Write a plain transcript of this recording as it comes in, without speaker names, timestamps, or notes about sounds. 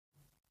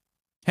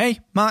Hey,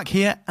 Mark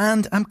here,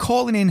 and I'm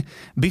calling in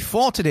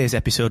before today's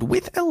episode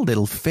with a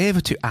little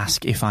favour to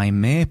ask, if I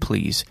may,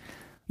 please.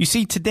 You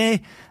see,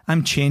 today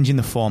I'm changing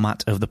the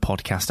format of the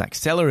Podcast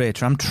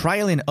Accelerator. I'm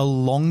trialling a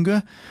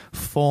longer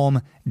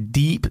form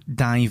deep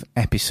dive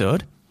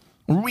episode,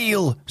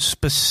 real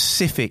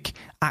specific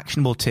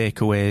actionable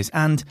takeaways,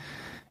 and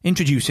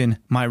introducing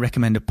my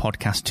recommended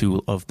podcast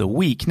tool of the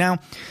week. Now,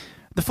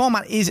 the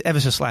format is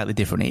ever so slightly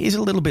different. It is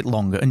a little bit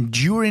longer, and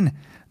during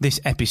this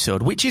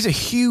episode, which is a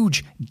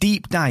huge,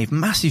 deep dive,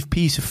 massive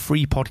piece of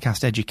free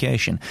podcast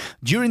education,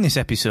 during this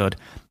episode,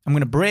 I'm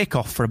going to break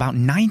off for about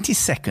 90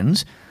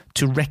 seconds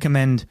to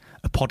recommend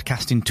a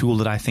podcasting tool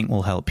that I think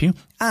will help you.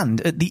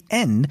 And at the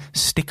end,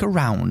 stick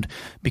around,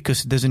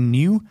 because there's a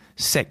new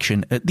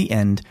section at the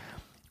end,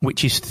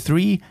 which is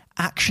 3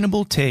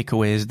 actionable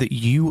takeaways that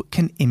you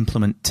can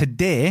implement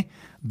today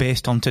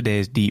based on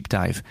today's deep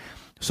dive.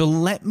 So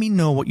let me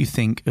know what you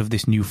think of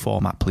this new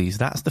format, please.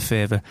 That's the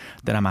favour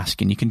that I'm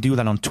asking. You can do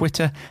that on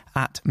Twitter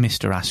at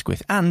Mr.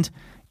 Asquith, and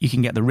you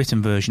can get the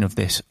written version of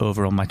this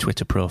over on my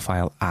Twitter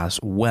profile as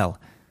well.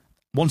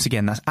 Once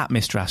again, that's at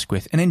Mr.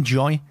 Asquith, and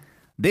enjoy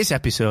this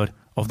episode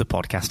of the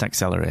Podcast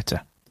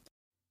Accelerator.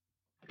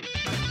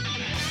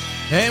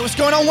 Hey, what's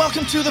going on?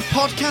 Welcome to the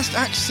Podcast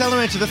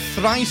Accelerator, the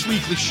thrice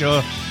weekly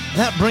show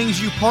that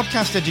brings you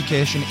podcast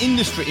education,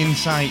 industry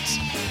insights,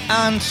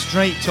 and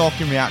straight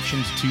talking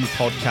reactions to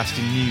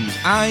podcasting news.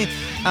 I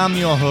am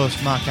your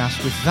host, Mark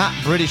Asquith, that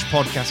British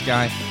podcast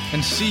guy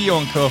and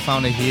CEO and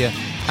co-founder here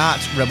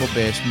at Rebel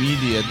Base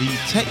Media, the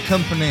tech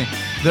company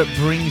that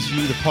brings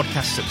you the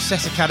Podcast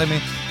Success Academy,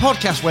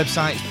 podcast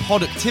websites,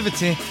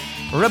 Productivity,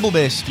 Rebel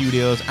Base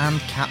Studios, and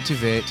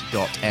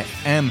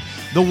Captivate.fm,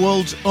 the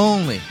world's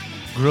only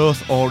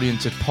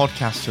growth-oriented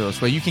podcast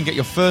host, where you can get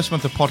your first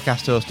month of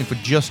podcast hosting for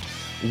just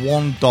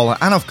 $1,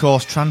 and of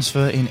course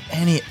transfer in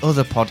any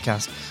other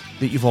podcast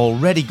that you've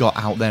already got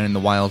out there in the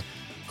wild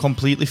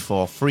completely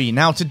for free.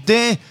 Now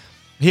today,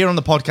 here on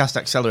the Podcast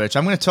Accelerator,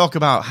 I'm going to talk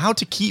about how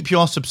to keep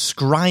your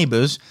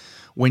subscribers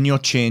when you're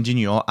changing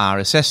your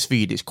RSS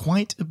feed. It's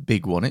quite a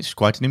big one. It's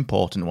quite an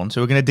important one.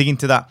 So we're going to dig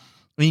into that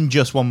in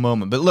just one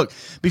moment. But look,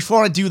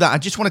 before I do that, I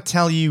just want to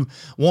tell you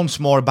once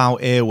more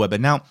about Aweber.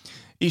 Now,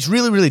 it's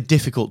really, really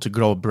difficult to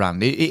grow a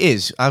brand. It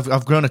is.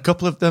 I've grown a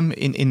couple of them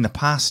in the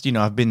past. You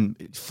know, I've been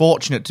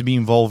fortunate to be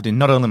involved in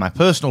not only my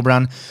personal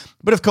brand,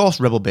 but of course,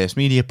 Rebel Base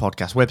Media,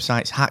 podcast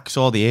websites,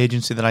 Hacksaw, the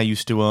agency that I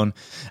used to own,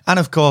 and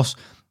of course,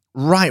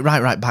 right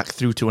back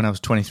through to when I was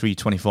 23,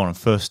 24 and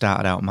first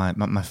started out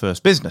my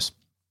first business.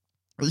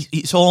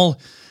 It's all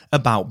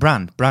about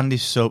brand. Brand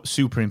is so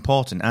super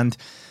important, and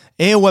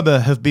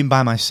Aweber have been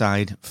by my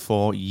side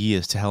for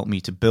years to help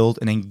me to build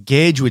and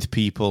engage with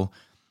people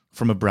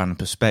from a brand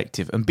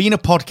perspective. And being a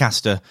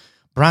podcaster,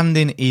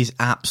 branding is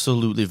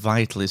absolutely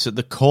vital. It's at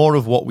the core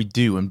of what we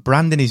do. And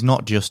branding is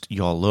not just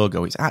your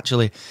logo. It's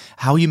actually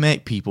how you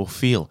make people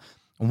feel.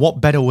 And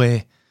what better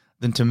way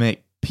than to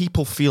make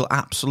people feel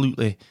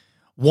absolutely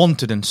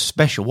wanted and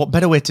special? What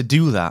better way to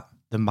do that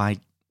than by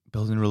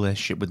building a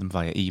relationship with them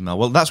via email?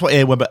 Well, that's what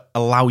Aweber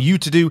allow you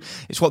to do.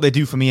 It's what they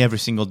do for me every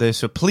single day.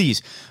 So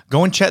please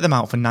go and check them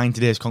out for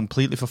 90 days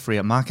completely for free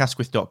at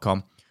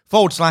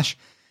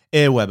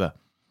markasquith.com/Aweber.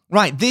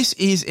 Right, this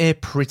is a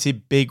pretty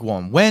big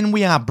one. When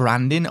we are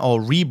branding or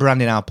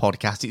rebranding our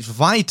podcast, it's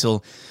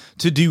vital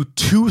to do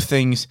 2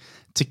 things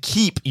to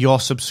keep your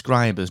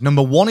subscribers.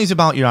 Number 1 is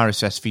about your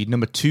RSS feed.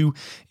 Number 2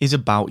 is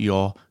about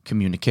your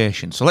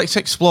communication. So let's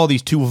explore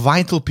these 2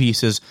 vital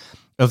pieces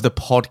of the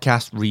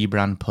podcast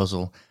rebrand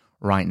puzzle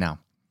right now.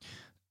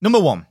 Number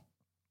 1,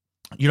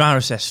 your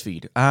RSS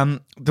feed.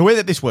 The way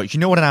that this works, you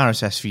know what an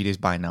RSS feed is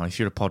by now if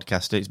you're a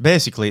podcaster. It's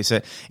basically, it's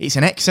an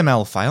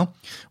XML file,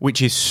 which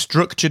is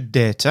structured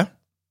data.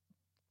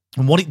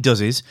 And what it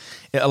does is,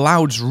 it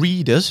allows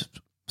readers,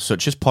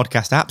 such as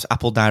podcast apps,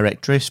 Apple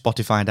Directory,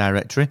 Spotify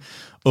Directory,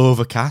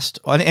 Overcast,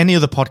 or any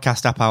other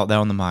podcast app out there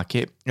on the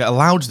market, it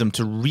allows them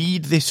to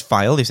read this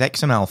file, this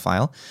XML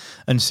file,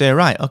 and say,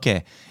 right,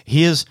 okay,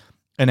 here's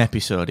an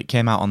episode. It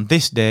came out on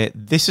this day.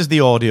 This is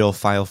the audio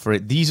file for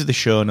it. These are the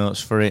show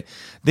notes for it.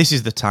 This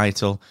is the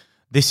title.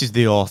 This is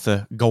the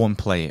author. Go and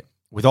play it.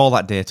 With all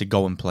that data,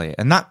 go and play it.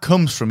 And that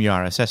comes from your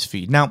RSS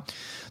feed. Now,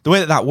 the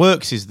way that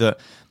works is that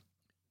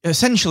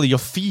essentially your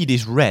feed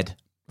is read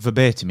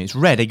verbatim. It's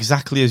read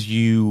exactly as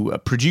you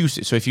produce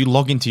it. So if you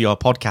log into your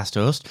podcast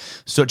host,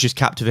 such as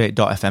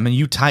Captivate.fm, and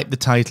you type the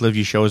title of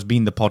your show as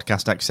being the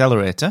Podcast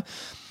Accelerator,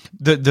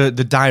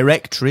 the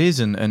directories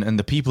and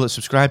the people that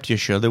subscribe to your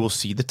show, they will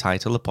see the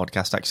title of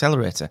Podcast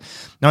Accelerator.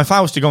 Now, if I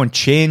was to go and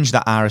change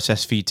that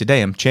RSS feed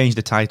today and change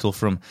the title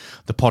from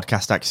the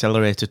Podcast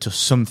Accelerator to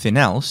something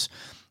else,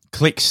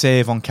 click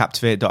save on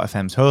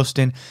Captivate.fm's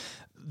hosting,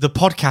 the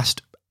podcast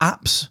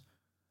apps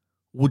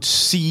would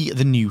see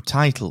the new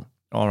title,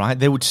 all right?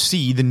 They would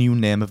see the new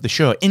name of the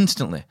show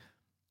instantly,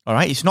 all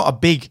right? It's not a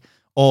big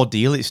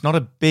ordeal. It's not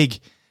a big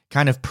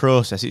kind of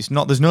process.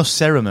 There's no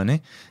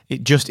ceremony.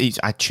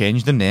 I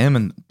change the name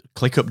and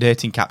click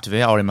update in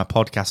Captivate or in my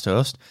podcast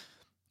host,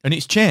 and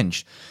it's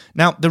changed.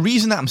 Now, the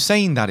reason that I'm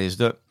saying that is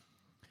that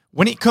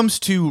When it comes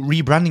to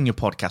rebranding your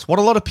podcast, what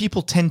a lot of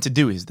people tend to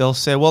do is they'll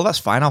say, well, that's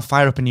fine, I'll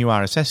fire up a new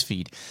RSS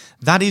feed.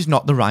 That is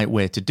not the right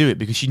way to do it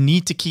because you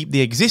need to keep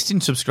the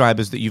existing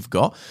subscribers that you've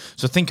got.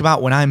 So think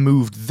about when I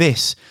moved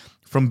this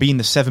from being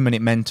the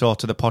 7-Minute Mentor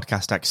to the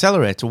Podcast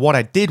Accelerator, what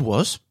I did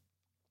was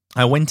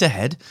I went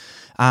ahead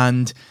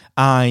and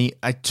I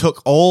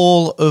took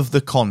all of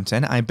the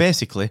content. I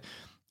basically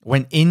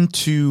went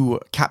into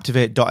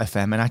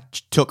Captivate.fm and I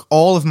took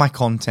all of my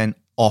content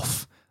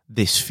off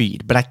this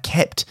feed, but I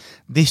kept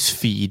this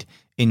feed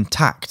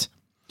intact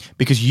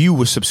because you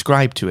were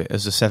subscribed to it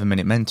as a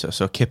 7-Minute Mentor.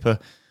 So Kipper,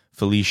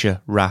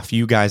 Felicia, Raf,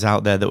 you guys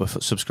out there that were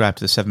subscribed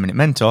to the 7-Minute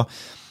Mentor,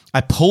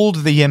 I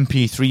pulled the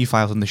MP3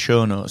 files and the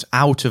show notes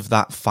out of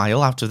that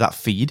file, out of that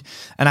feed,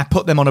 and I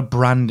put them on a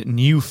brand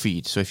new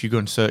feed. So if you go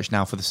and search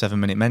now for the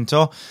 7-Minute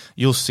Mentor,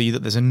 you'll see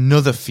that there's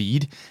another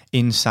feed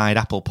inside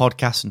Apple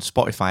Podcasts and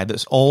Spotify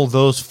that's all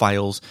those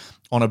files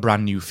on a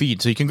brand new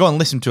feed. So you can go and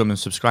listen to them and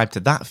subscribe to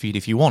that feed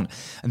if you want.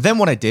 And then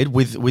what I did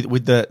with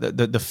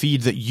the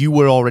feed that you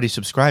were already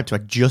subscribed to, I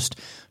just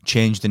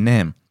changed the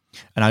name.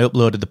 And I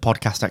uploaded the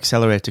Podcast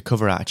Accelerator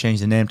cover art. I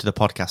changed the name to the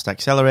Podcast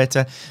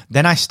Accelerator.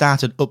 Then I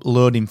started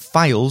uploading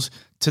files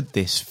to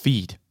this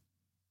feed.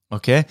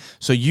 Okay?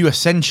 So you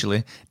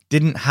essentially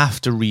didn't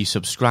have to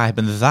resubscribe.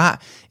 And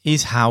that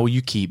is how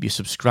you keep your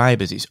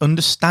subscribers. It's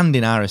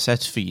understanding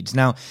RSS feeds.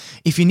 Now,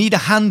 if you need a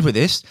hand with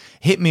this,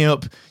 hit me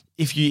up.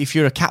 If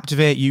you're a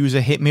Captivate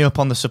user, hit me up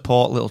on the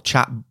support little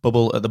chat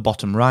bubble at the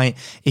bottom right.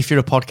 If you're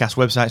a Podcast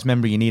Websites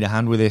member, you need a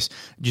hand with this,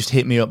 just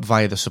hit me up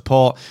via the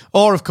support.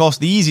 Or, of course,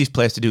 the easiest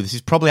place to do this is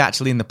probably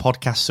actually in the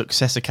Podcast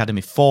Success Academy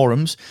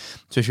forums.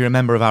 So if you're a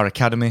member of our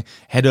academy,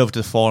 head over to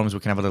the forums. We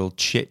can have a little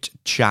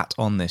chit-chat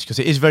on this because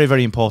it is very,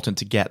 very important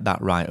to get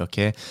that right,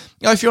 okay?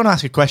 Now, if you want to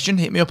ask a question,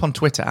 hit me up on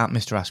Twitter at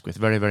Mr. Asquith.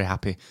 Very, very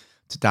happy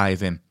to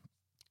dive in.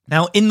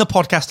 Now, in the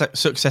Podcast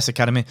Success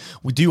Academy,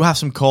 we do have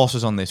some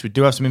courses on this. We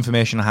do have some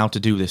information on how to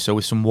do this. So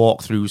with some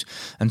walkthroughs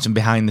and some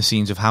behind the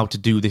scenes of how to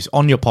do this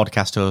on your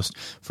podcast host,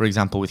 for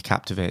example, with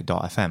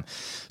Captivate.fm.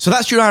 So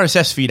that's your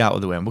RSS feed out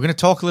of the way. And we're going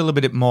to talk a little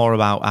bit more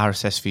about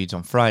RSS feeds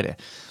on Friday.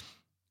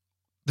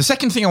 The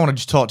second thing I want to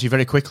just talk to you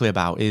very quickly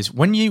about is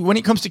when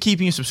it comes to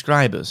keeping your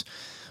subscribers,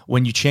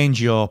 when you change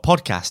your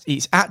podcast,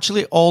 it's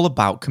actually all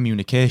about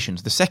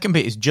communications. The second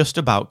bit is just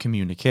about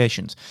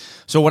communications.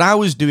 So what I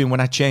was doing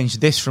when I changed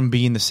this from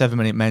being the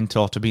 7-Minute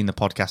Mentor to being the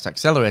Podcast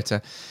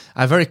Accelerator,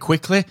 I very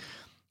quickly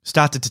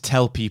started to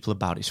tell people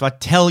about it. So I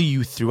tell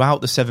you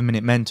throughout the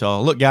 7-Minute Mentor,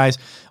 look guys,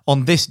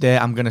 on this day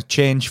I'm going to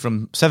change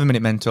from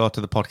 7-Minute Mentor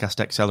to the Podcast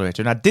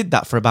Accelerator. And I did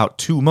that for about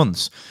 2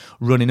 months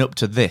running up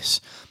to this,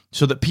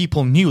 so that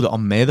people knew that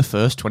on May the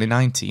 1st,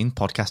 2019,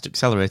 Podcast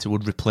Accelerator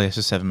would replace a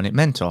 7-Minute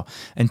Mentor.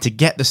 And to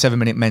get the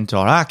 7-Minute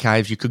Mentor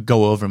archives, you could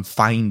go over and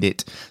find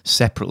it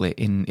separately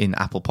in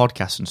Apple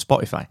Podcasts and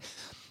Spotify.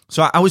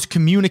 So I was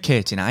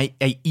communicating. I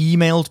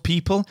emailed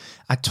people.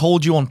 I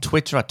told you on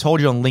Twitter. I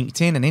told you on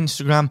LinkedIn and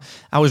Instagram.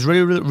 I was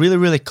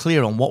really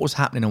clear on what was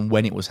happening and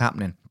when it was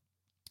happening.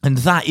 And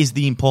that is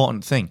the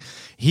important thing.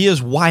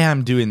 Here's why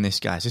I'm doing this,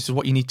 guys. This is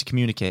what you need to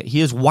communicate.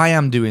 Here's why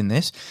I'm doing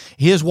this.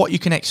 Here's what you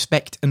can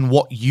expect and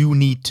what you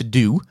need to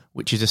do,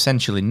 which is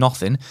essentially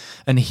nothing.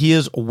 And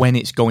here's when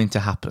it's going to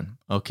happen,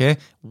 okay?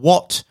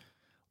 What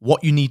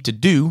you need to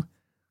do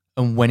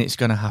and when it's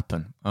going to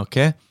happen,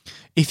 okay?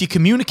 If you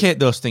communicate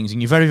those things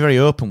and you're very, very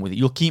open with it,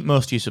 you'll keep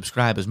most of your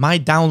subscribers. My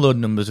download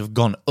numbers have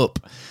gone up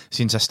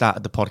since I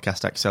started the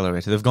Podcast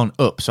Accelerator. They've gone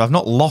up. So I've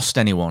not lost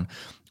anyone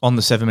on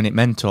the 7-Minute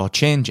Mentor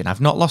changing. I've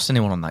not lost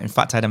anyone on that. In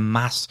fact, I had a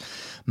mass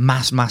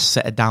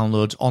set of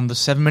downloads on the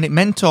 7-Minute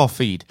Mentor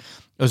feed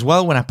as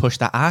well when I pushed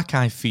that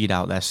archive feed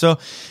out there. So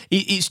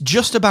it's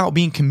just about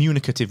being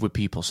communicative with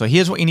people. So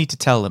here's what you need to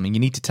tell them, and you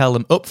need to tell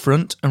them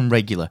upfront and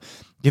regular.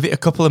 Give it a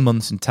couple of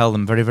months and tell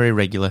them very, very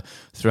regular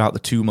throughout the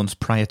 2 months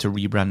prior to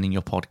rebranding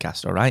your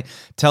podcast, all right?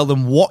 Tell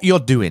them what you're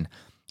doing.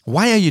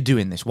 Why are you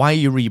doing this? Why are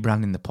you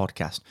rebranding the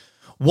podcast?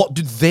 What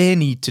do they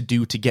need to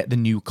do to get the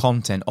new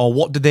content? Or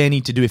what do they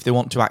need to do if they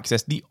want to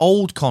access the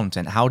old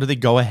content? How do they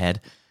go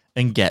ahead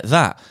and get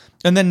that?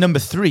 And then number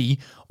 3,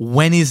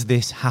 when is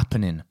this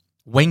happening?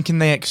 When can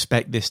they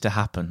expect this to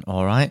happen,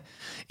 all right?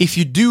 If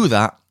you do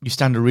that, you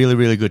stand a really,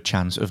 really good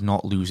chance of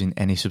not losing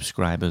any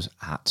subscribers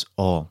at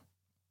all.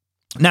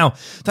 Now,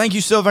 thank you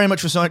so very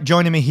much for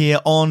joining me here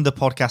on the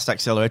Podcast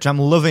Accelerator. I'm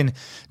loving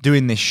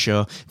doing this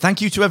show.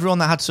 Thank you to everyone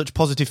that had such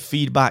positive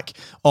feedback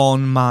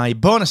on my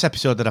bonus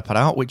episode that I put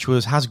out, which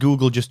was Has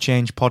Google Just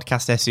Changed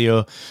Podcast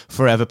SEO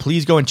Forever?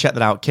 Please go and check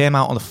that out. Came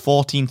out on the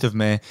 14th of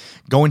May.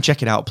 Go and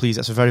check it out, please.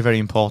 That's a very, very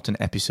important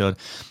episode.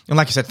 And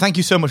like I said, thank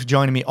you so much for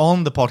joining me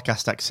on the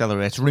Podcast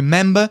Accelerator.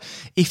 Remember,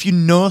 if you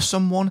know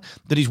someone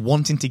that is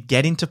wanting to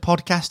get into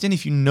podcasting,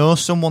 if you know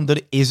someone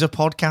that is a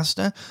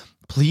podcaster,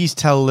 please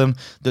tell them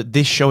that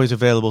this show is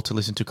available to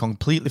listen to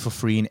completely for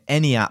free in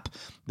any app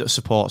that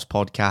supports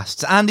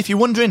podcasts. And if you're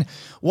wondering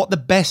what the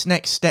best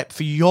next step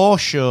for your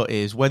show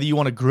is, whether you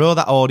want to grow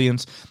that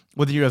audience,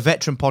 whether you're a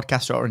veteran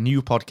podcaster or a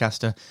new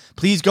podcaster,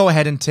 please go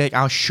ahead and take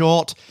our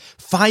short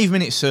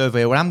 5-minute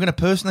survey where I'm going to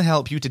personally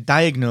help you to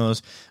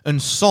diagnose and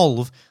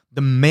solve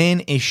the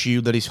main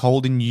issue that is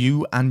holding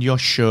you and your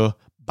show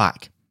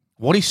back?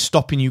 What is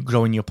stopping you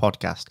growing your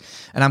podcast?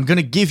 And I'm going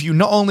to give you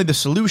not only the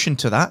solution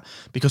to that,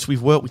 because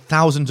we've worked with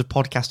thousands of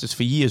podcasters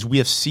for years, we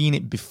have seen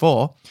it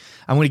before.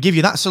 I'm going to give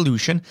you that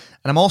solution,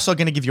 and I'm also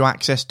going to give you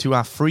access to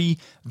our free,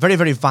 very,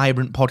 very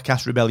vibrant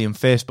Podcast Rebellion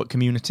Facebook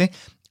community,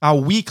 our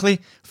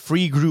weekly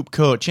free group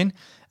coaching,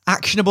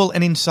 actionable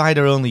and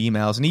insider-only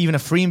emails, and even a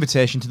free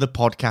invitation to the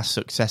Podcast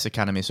Success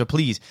Academy. So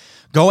please,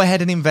 go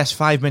ahead and invest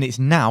 5 minutes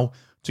now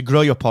to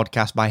grow your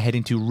podcast by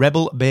heading to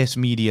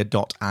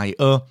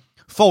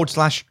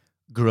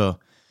rebelbasemedia.io/grow.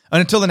 And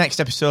until the next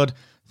episode,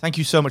 thank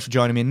you so much for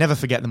joining me, and never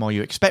forget, the more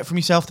you expect from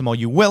yourself, the more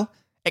you will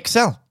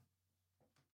excel.